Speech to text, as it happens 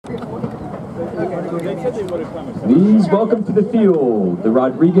Please welcome to the field the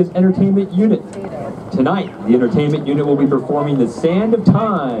Rodriguez Entertainment Unit. Tonight, the entertainment unit will be performing The Sand of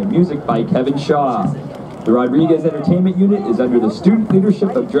Time, music by Kevin Shaw. The Rodriguez Entertainment Unit is under the student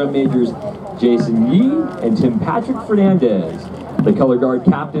leadership of drum majors Jason Yee and Tim Patrick Fernandez. The color guard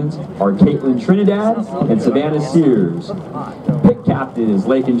captains are Caitlin Trinidad and Savannah Sears. Pick captain is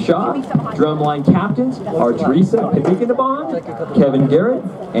Lakin Shaw. Drumline captains are Teresa Pinikinabon, Kevin Garrett,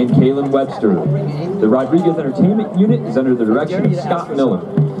 and Kaylin Webster. The Rodriguez Entertainment Unit is under the direction of Scott Miller.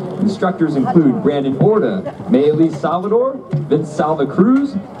 Instructors include Brandon Orta, Mayelise Salvador, Vince Salva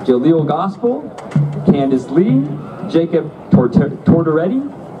Cruz, Jaleel Gospel, Candice Lee, Jacob Tortoretti,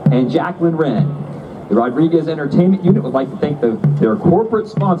 and Jacqueline Wren. The Rodriguez Entertainment Unit would like to thank their corporate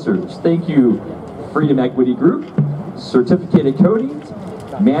sponsors. Thank you, Freedom Equity Group, Certificated Coatings,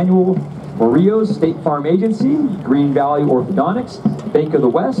 Manuel Murillo's State Farm Agency, Green Valley Orthodontics, Bank of the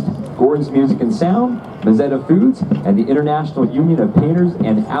West, Gordon's Music and Sound, Mazzetta Foods, and the International Union of Painters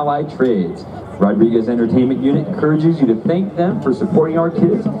and Allied Trades. Rodriguez Entertainment Unit encourages you to thank them for supporting our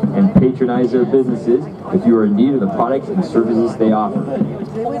kids and patronize their businesses if you are in need of the products and services they offer.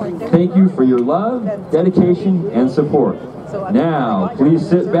 Thank you for your love, dedication, and support. Now, please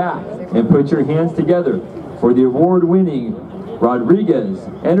sit back and put your hands together for the award-winning Rodriguez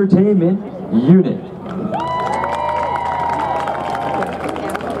Entertainment Unit.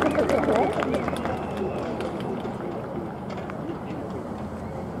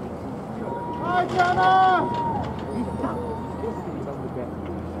 Hi, Jenna!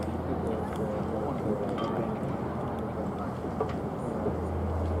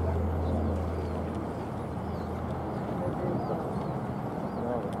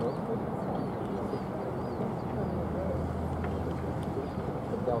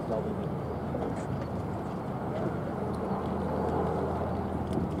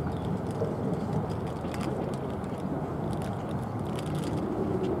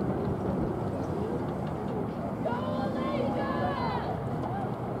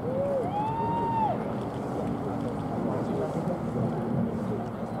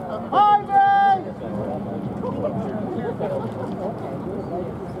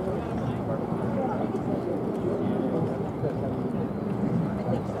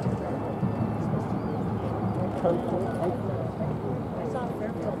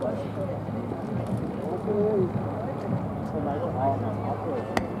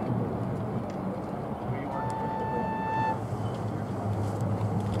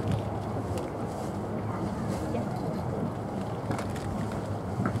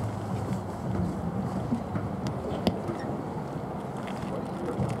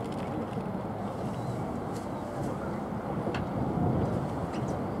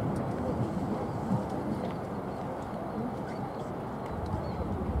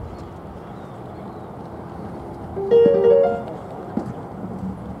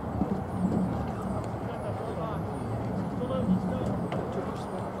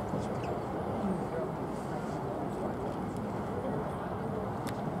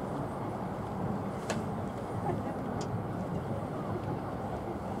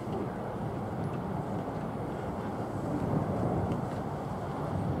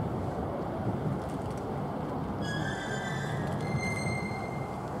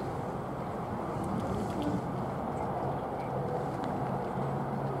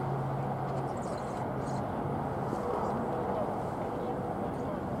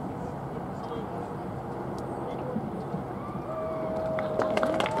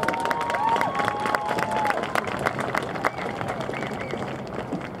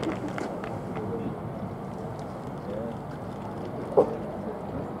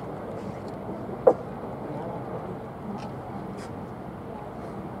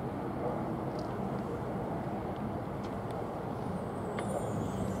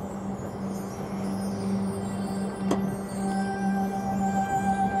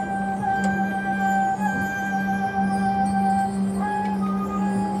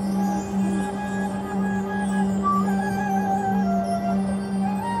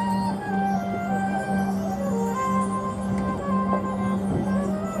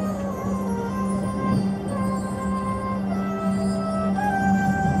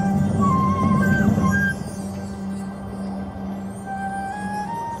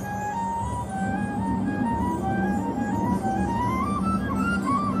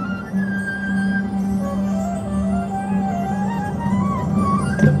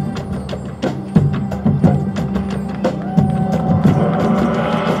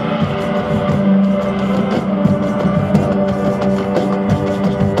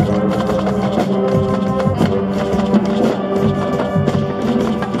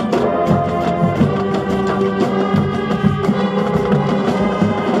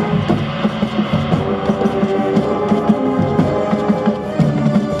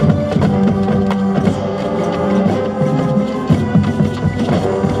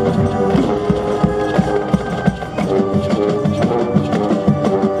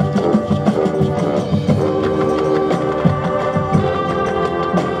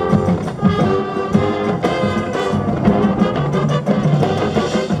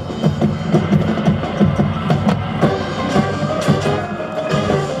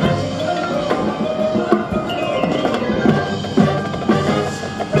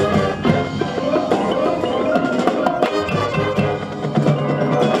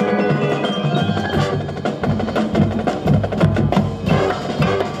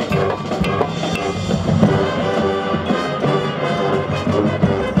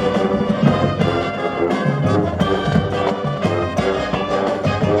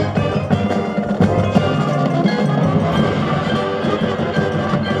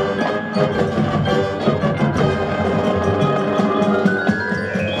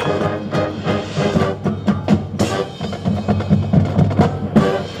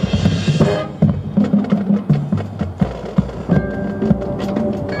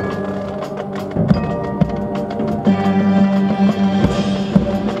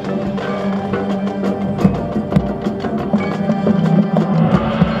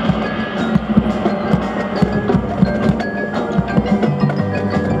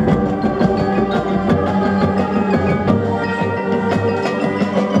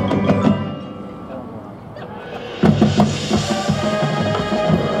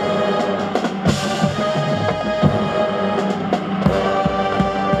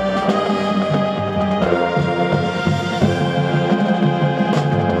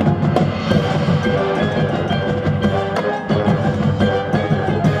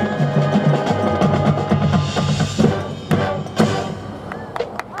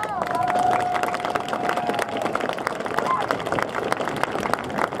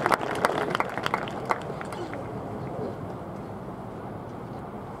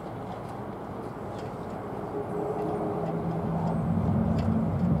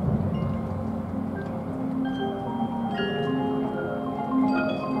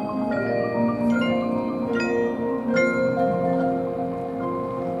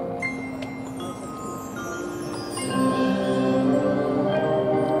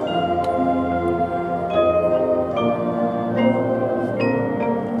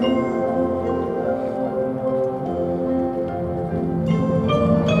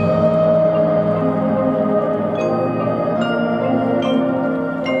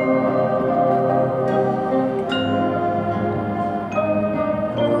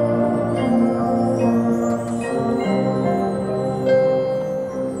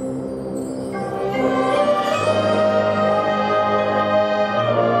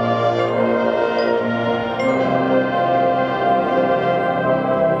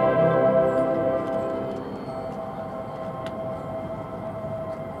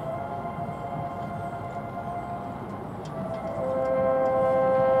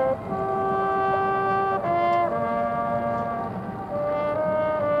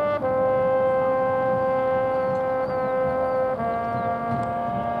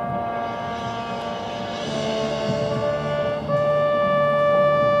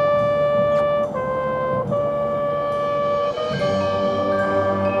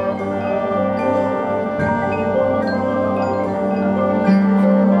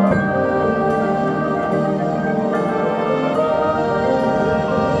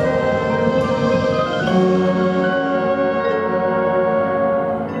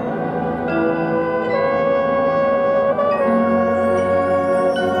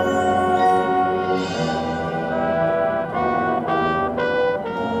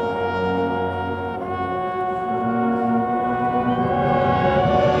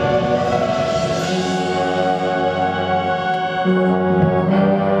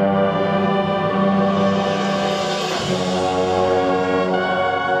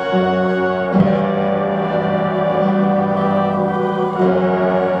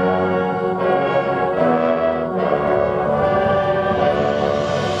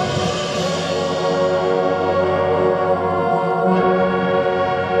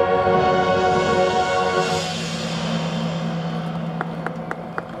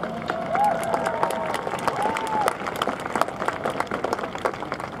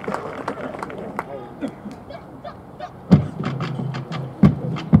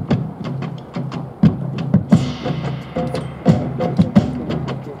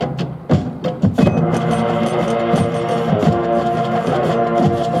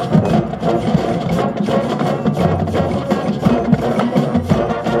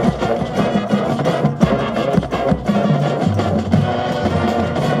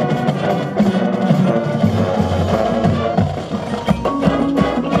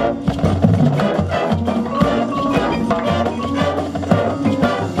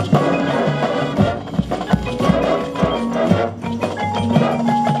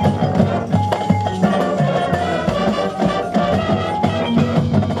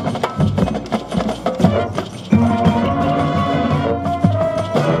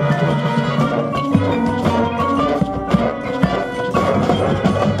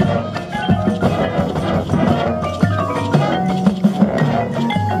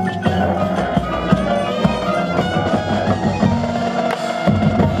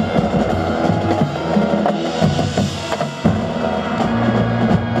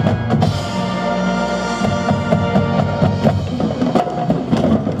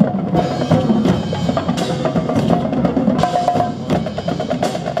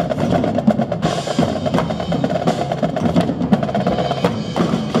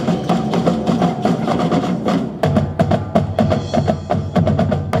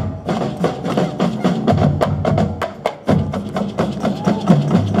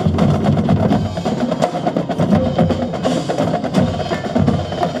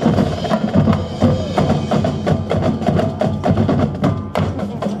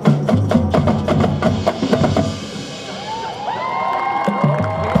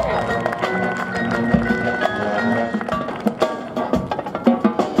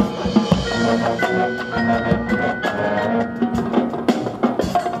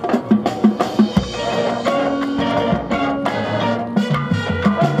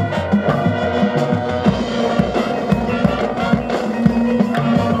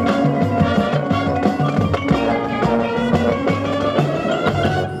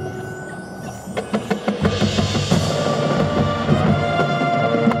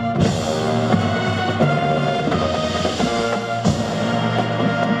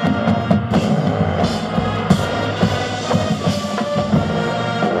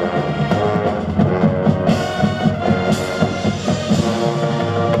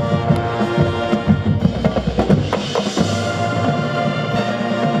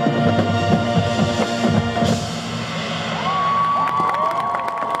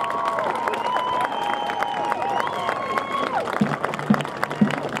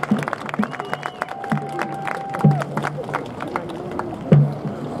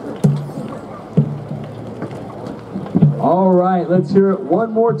 All right, let's hear it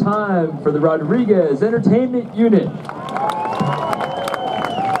one more time for the Rodriguez Entertainment Unit.